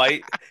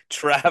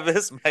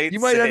Travis might you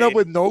might end up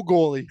with no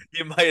goalie.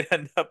 You might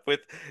end up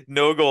with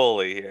no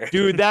goalie here.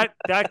 Dude, that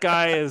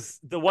guy is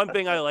the one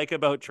thing I like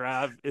about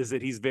Trav is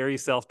that he's very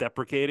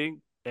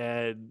self-deprecating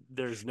and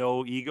there's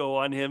no ego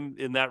on him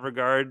in that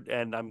regard.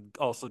 And I'm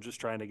also just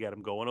trying to get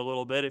him going a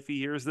little bit if he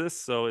hears this,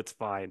 so it's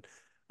fine.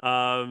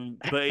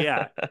 But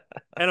yeah,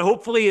 and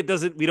hopefully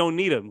we don't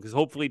need him because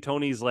hopefully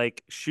Tony's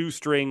like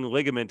shoestring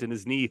ligament in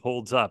his knee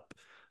holds up.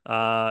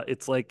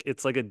 It's like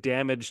a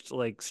damaged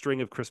like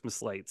string of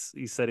Christmas lights.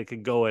 He said it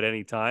could go at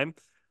any time.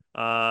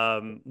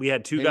 We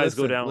had two guys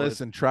go down.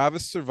 Listen,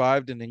 Travis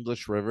survived in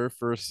English River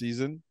for a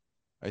season.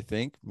 I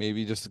think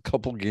maybe just a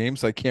couple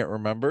games. I can't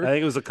remember. I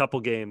think it was a couple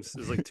games.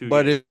 It was like 2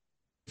 but games.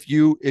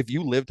 If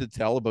you live to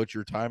tell about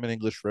your time in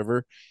English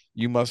River,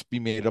 you must be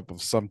made up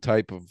of some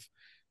type of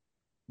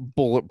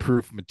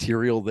bulletproof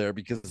material there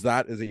because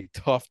that is a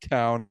tough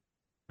town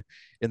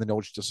in the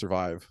Notch to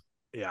survive.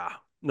 Yeah,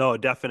 no,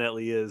 it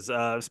definitely is.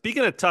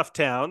 Speaking of tough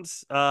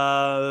towns,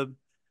 Milwaukee,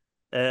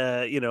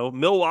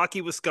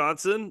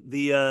 Wisconsin,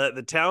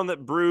 the town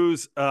that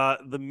brews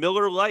the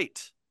Miller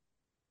Lite,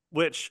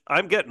 which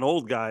I'm getting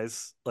old,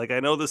 guys. Like I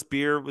know this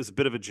beer was a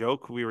bit of a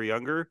joke when we were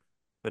younger,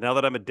 but now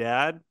that I'm a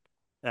dad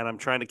and I'm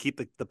trying to keep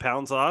the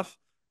pounds off,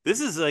 this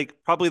is like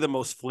probably the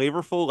most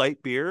flavorful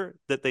light beer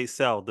that they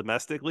sell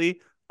domestically.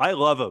 I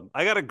love them.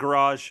 I got a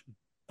garage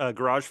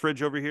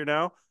fridge over here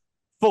now,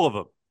 full of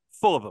them.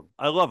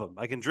 I love them.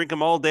 I can drink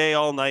them all day,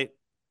 all night,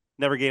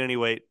 never gain any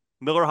weight.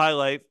 Miller High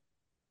Life,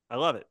 I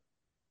love it.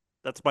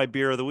 That's my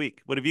beer of the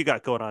week. What have you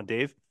got going on,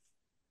 Dave?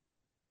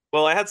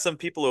 Well, I had some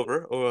people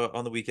over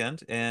on the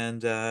weekend,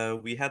 and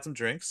we had some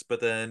drinks,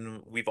 but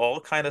then we've all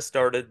kind of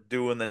started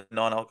doing the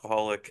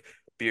non-alcoholic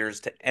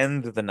beers to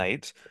end the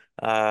night,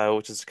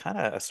 which is kind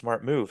of a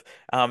smart move.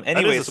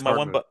 Anyway, so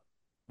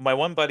my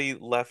one buddy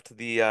left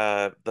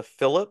the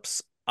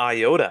Phillips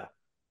Iota,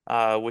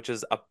 which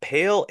is a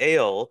pale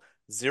ale,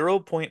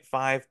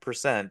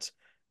 0.5%.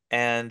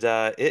 And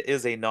it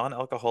is a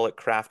non-alcoholic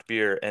craft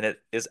beer, and it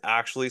is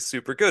actually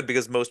super good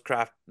because most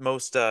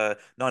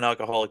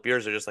non-alcoholic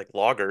beers are just like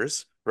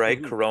lagers, right?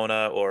 Mm-hmm.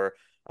 Corona or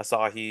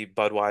Asahi,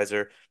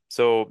 Budweiser.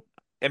 So,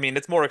 I mean,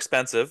 it's more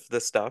expensive,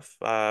 this stuff,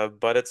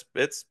 but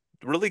it's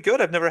really good.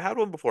 I've never had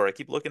one before. I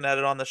keep looking at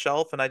it on the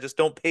shelf, and I just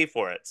don't pay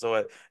for it. So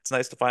it's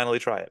nice to finally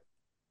try it.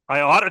 I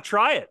ought to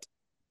try it.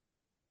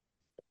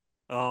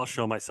 I'll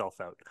show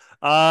myself out.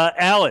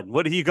 Alan,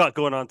 what do you got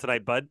going on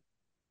tonight, bud?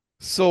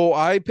 So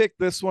I picked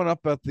this one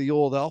up at the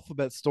old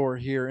Alphabet store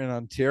here in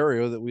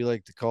Ontario that we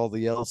like to call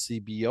the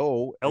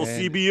LCBO.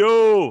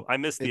 LCBO. I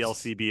missed the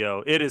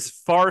LCBO. It is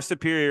far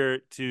superior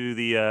to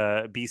the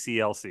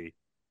BCLC.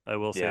 I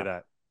will say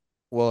that.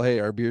 Well, hey,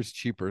 our beer's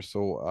cheaper,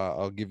 so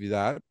I'll give you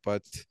that.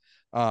 But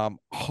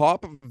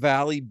Hop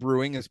Valley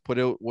Brewing has put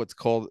out it's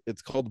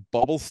called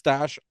Bubble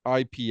Stash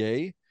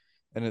IPA,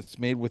 and it's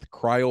made with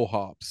cryo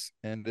hops,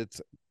 and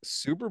it's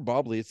super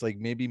bubbly. It's like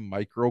maybe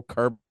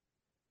microcarbonated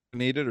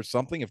or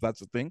something, if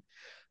that's a thing.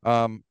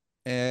 And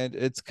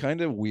it's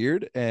kind of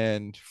weird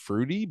and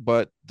fruity,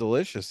 but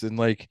delicious in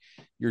like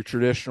your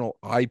traditional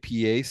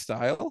IPA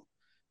style,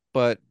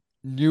 but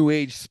new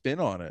age spin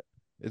on it.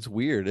 It's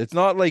weird. It's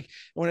not like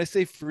when I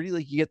say fruity,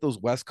 like you get those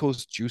West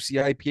Coast juicy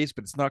IPAs,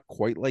 but it's not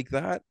quite like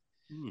that.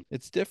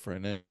 It's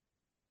different, and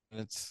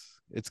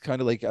it's kind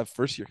of like at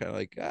first you're kind of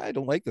like, I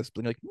don't like this,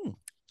 but you're like,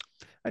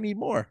 I need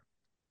more.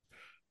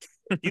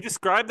 You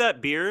describe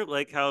that beer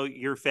like how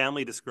your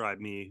family described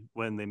me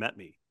when they met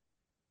me.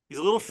 He's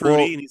a little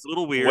fruity and he's a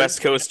little weird.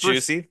 West Coast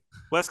juicy.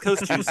 West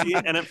Coast juicy,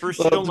 and at first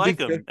you don't like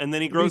him, and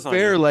then he grows on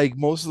you. Like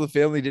most of the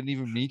family didn't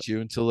even meet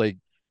you until like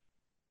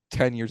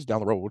 10 years down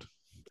the road.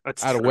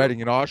 That's at true. A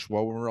wedding in Oshawa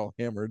when we were all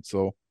hammered.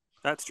 So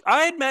that's true.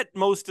 I had met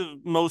most of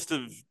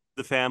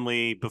the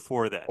family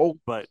before that. Oh,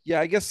 but yeah,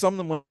 I guess some of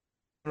them went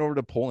over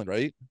to Poland,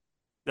 right?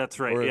 That's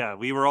right. Yeah,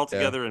 we were all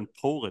together in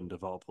Poland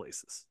of all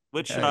places.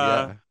 Which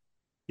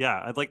Yeah,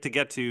 I'd like to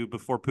get to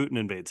before Putin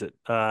invades it.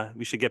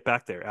 We should get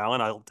back there, Alan.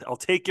 I'll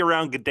take you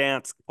around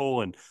Gdansk,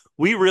 Poland.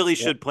 We really Yep.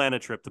 should plan a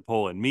trip to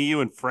Poland. Me,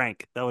 you, and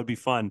Frank. That would be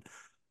fun.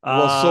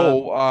 Well,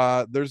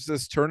 so there's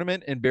this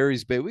tournament in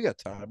Barry's Bay. We got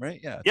time, right?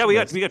 Yeah, Yeah, 2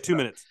 minutes. we got 2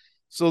 minutes.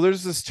 So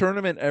there's this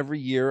tournament every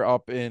year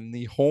up in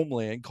the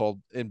homeland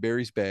called in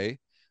Barry's Bay,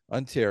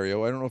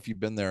 Ontario. I don't know if you've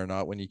been there or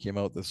not when you came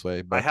out this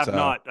way, but I have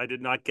not. I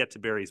did not get to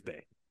Barry's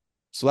Bay.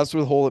 so that's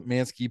where the whole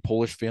Mansky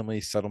Polish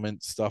family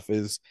settlement stuff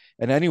is.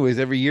 And anyways,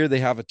 every year they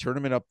have a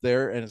tournament up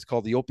there, and it's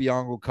called the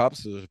Opiango Cup.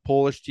 So there's a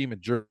Polish team, a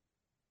German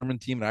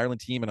team, an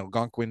Ireland team, and an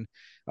Algonquin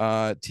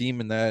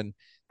team, and then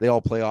they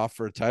all play off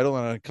for a title.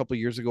 And a couple of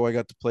years ago, I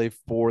got to play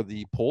for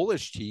the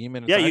Polish team,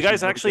 and yeah, you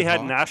guys really actually good had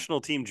hockey.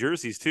 national team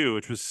jerseys too,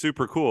 which was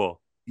super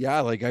cool. Yeah,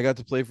 like I got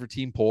to play for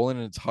Team Poland,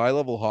 and it's high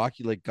level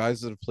hockey, like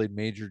guys that have played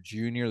major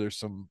junior. There's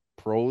some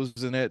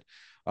pros in it,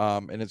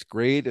 and it's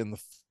great. And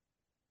the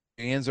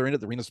fans are in it.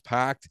 The arena's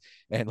packed,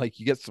 and like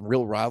you get some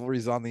real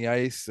rivalries on the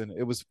ice, and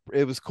it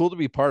was cool to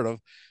be part of.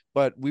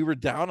 But we were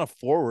down a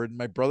forward, and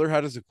my brother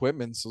had his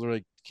equipment, so they're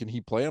like, "Can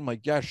he play?" I'm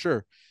like, "Yeah,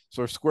 sure."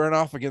 So we're squaring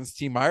off against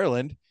Team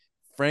Ireland.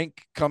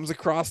 Frank comes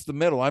across the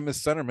middle. I'm his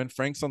centerman.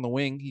 Frank's on the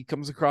wing. He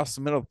comes across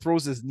the middle,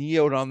 throws his knee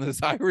out on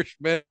this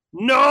Irishman.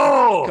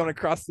 No, Coming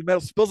across the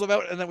middle, spills him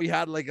out, and then we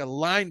had like a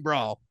line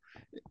brawl.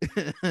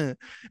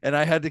 And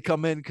I had to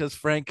come in because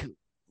Frank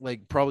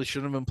like probably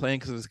shouldn't have been playing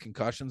because of his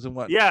concussions and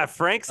whatnot. yeah,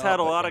 Frank's had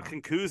a but, lot of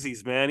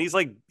conclusies, man. He's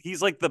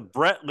like the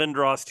Brett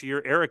Lindros to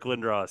your Eric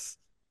Lindros.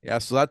 Yeah,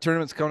 so that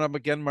tournament's coming up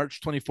again March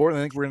 24th. And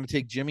I think we're going to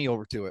take Jimmy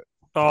over to it.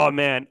 Oh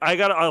man,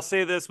 I'll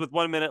say this with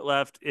 1 minute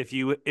left. If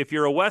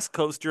you're a West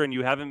Coaster and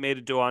you haven't made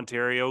it to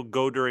Ontario,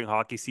 go during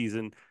hockey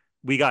season.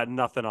 We got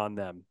nothing on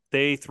them.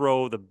 They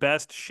throw the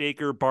best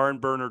shaker barn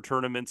burner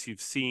tournaments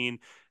you've seen,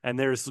 and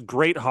there's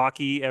great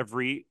hockey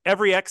every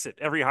exit,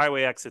 every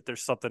highway exit.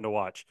 There's something to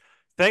watch.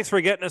 Thanks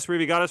for getting us where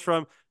you got us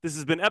from. This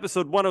has been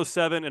episode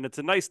 107, and it's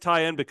a nice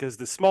tie-in because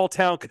the small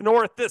town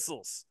Kenora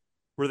Thistles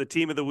were the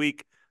team of the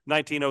week,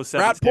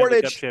 1907 Rat Stanley Cup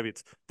Portage.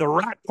 champions. The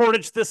Rat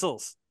Portage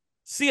Thistles.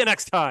 See you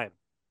next time.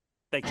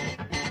 Thank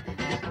you.